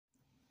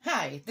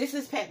Hi, this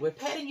is Pat with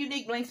Pat and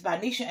Unique Blinks by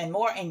Nisha and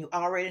more, and you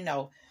already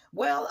know.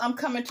 Well, I'm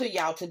coming to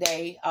y'all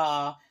today.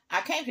 I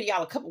came to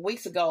y'all a couple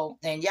weeks ago,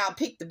 and y'all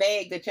picked the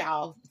bag that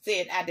y'all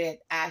said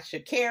I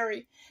should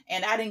carry,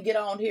 and I didn't get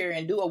on here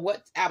and do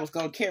what I was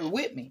going to carry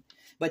with me.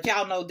 But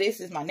y'all know this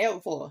is my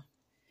Neverfull,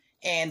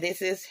 and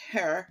this is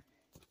her,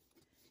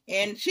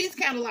 and she's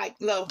kind of like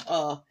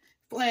little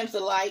flames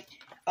of light.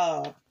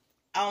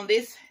 On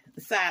this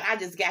side, I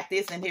just got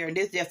this in here, and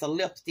this is just a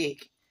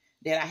lipstick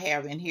that I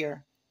have in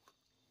here.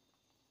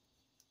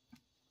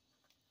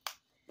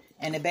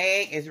 And the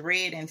bag is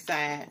red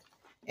inside.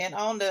 And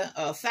on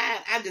the side,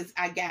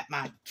 I got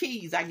my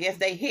keys. I guess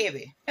they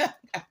heavy.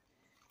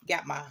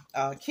 Got my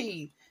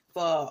keys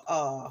for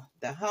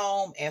the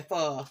home and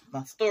for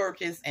my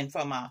storages and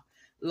for my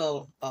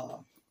little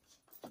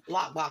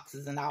lock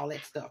boxes and all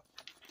that stuff.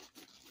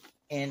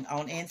 And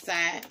on the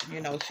inside,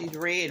 you know, she's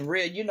red and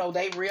real. You know,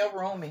 they real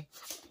roomy.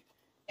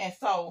 And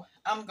so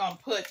I'm going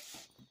to put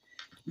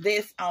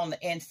this on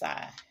the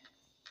inside.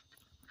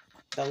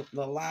 The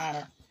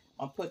liner.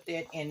 I'll put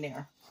that in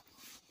there.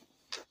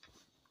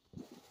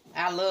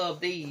 I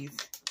love these.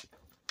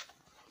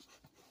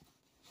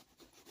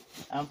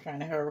 I'm trying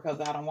to hurry because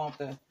I don't want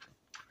the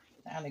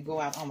time to go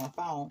out on my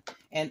phone.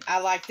 And I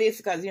like this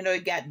because, you know,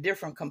 it got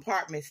different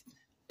compartments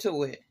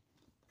to it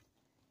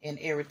and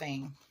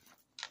everything.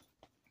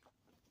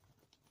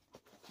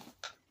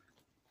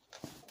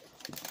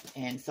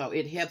 And so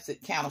it helps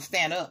it kind of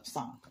stand up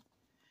some.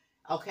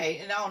 Okay,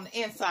 and on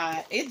the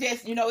inside, it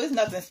just, you know, it's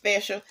nothing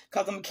special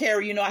because I'm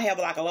carrying, you know, I have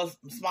like a little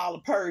smaller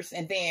purse,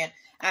 and then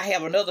I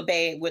have another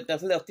bag with a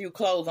little few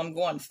clothes. I'm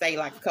going to stay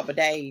like a couple of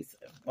days,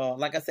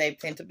 like I said,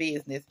 tend to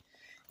business.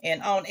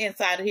 And on the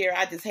inside of here,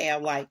 I just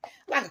have like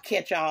a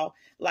catch-all,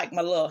 like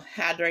my little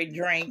hydrate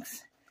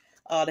drinks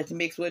that you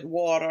mix with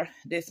water.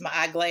 This is my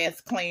eyeglass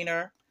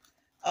cleaner.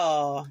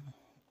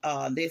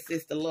 This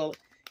is the little,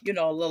 you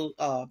know, little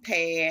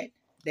pad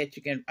that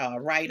you can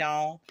write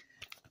on.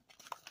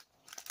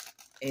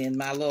 And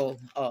my little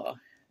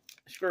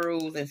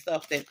screws and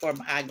stuff that for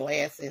my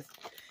eyeglasses.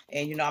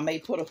 And, you know, I may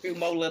put a few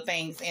more little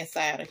things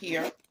inside of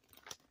here.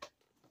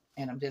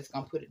 And I'm just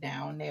going to put it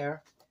down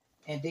there.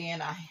 And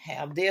then I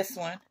have this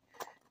one.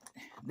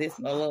 This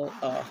one a little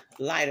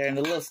lighter and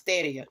a little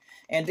steadier.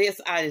 And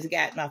this, I just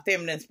got my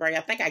feminine spray.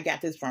 I think I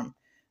got this from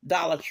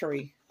Dollar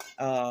Tree.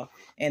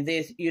 And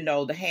this, you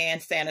know, the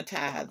hand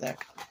sanitizer.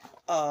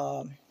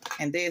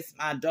 And this,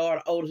 my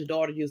oldest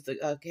daughter used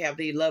to have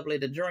these lovely,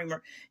 the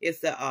Dreamer. It's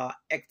the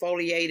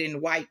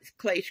exfoliating white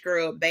clay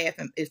scrub bath,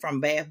 and it's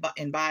from Bath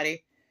and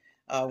Body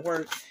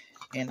Works.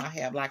 And I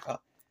have like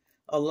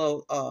a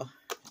little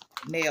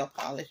nail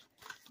polish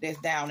that's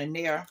down in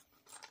there.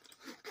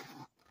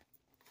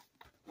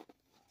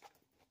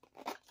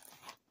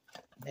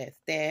 That's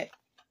that.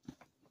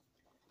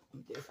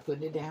 I'm just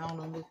putting it down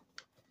on the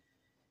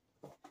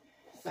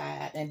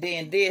side. And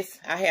then this,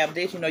 I have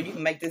this, you know, you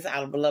can make this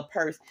out of a little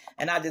purse.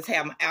 And I just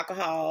have my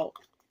alcohol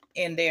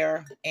in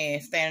there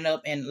and standing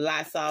up and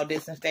Lysol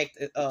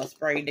disinfectant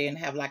spray. Then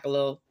have like a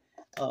little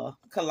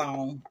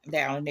cologne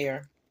down in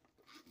there.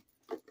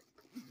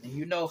 And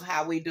you know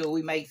how we do.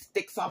 We may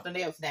stick something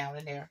else down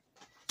in there.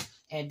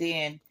 And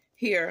then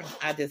here,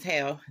 I just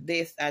have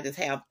this. I just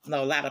have, you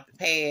know, a lot of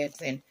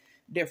pads and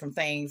different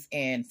things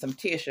and some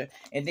tissue.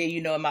 And then,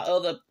 you know, in my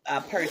other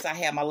purse, I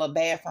have my little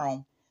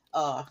bathroom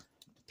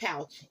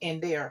pouch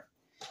in there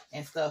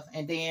and stuff.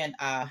 And then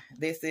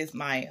this is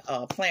my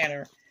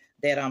planner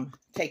that I'm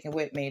taking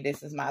with me.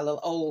 This is my little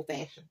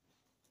old-fashioned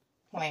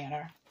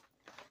planner.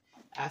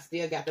 I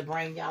still got to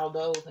bring y'all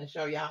those and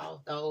show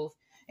y'all those.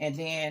 And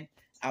then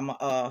I'm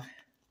gonna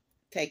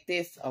take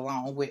this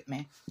along with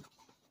me.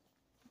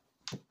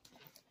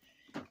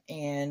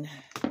 And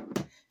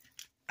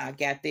I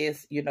got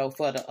this, you know,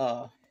 for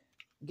the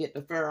get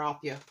the fur off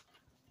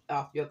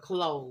your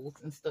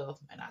clothes and stuff.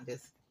 And I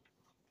just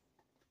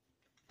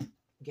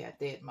got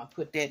that. I'm gonna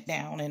put that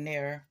down in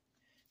there.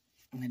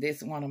 And this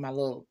is one of my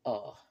little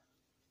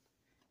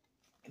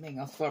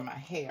things for my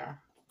hair.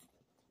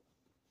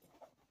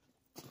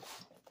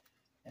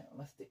 And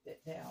let's stick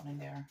that down in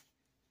there.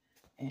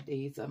 And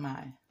these are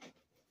my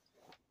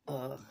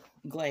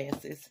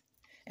glasses.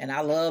 And I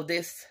love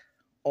this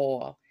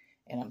oil.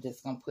 And I'm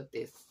just gonna put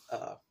this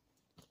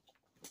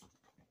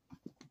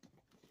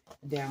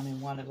down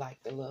in one of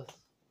like the little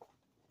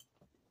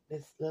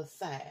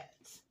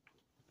sides.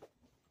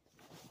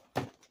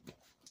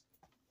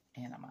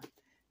 And I'm going to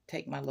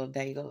take my little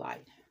Data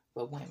Light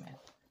for women.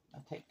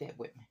 I'll take that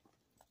with me.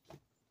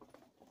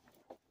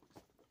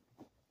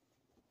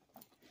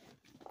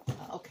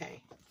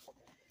 Okay.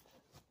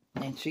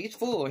 And she's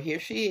full. Here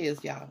she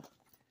is, y'all.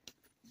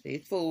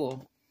 She's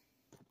full.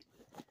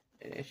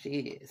 There she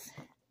is.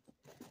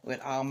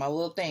 With all my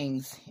little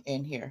things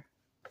in here.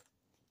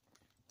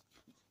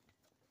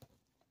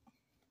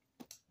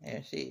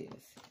 There she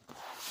is.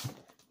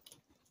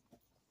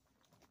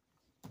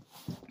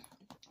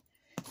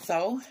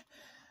 So,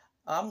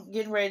 I'm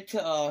getting ready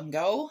to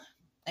go,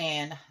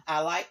 and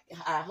I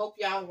hope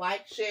y'all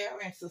like, share,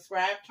 and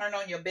subscribe. Turn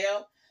on your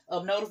bell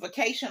of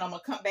notification. I'm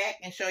gonna come back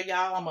and show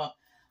y'all. I'm gonna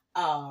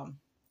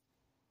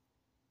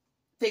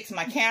fix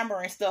my camera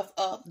and stuff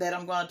up that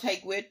I'm going to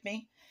take with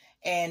me.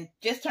 And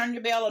just turn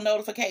your bell or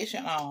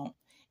notification on.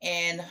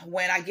 And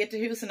when I get to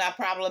Houston, I'll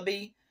probably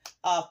be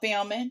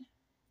filming.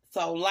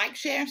 So like,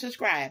 share, and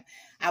subscribe.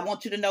 I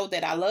want you to know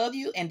that I love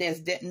you, and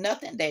there's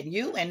nothing that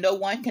you and no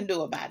one can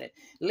do about it.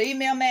 Leave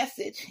me a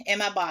message in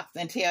my box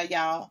and tell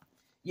y'all,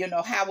 you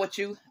know, how would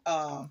you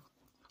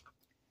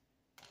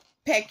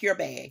pack your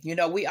bag. You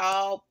know, we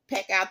all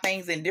pack our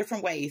things in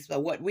different ways for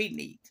what we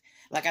need.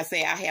 Like I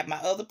say, I have my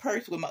other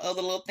purse with my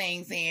other little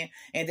things in,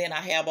 and then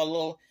I have a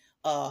little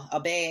a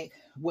bag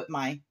with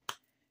my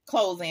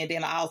clothes in.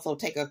 Then I also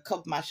take a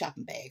couple of my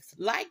shopping bags.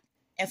 Like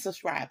and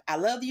subscribe. I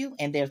love you,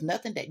 and there's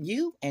nothing that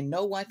you and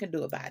no one can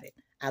do about it.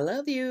 I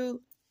love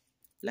you.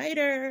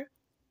 Later.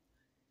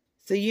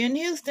 See you in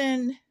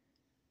Houston.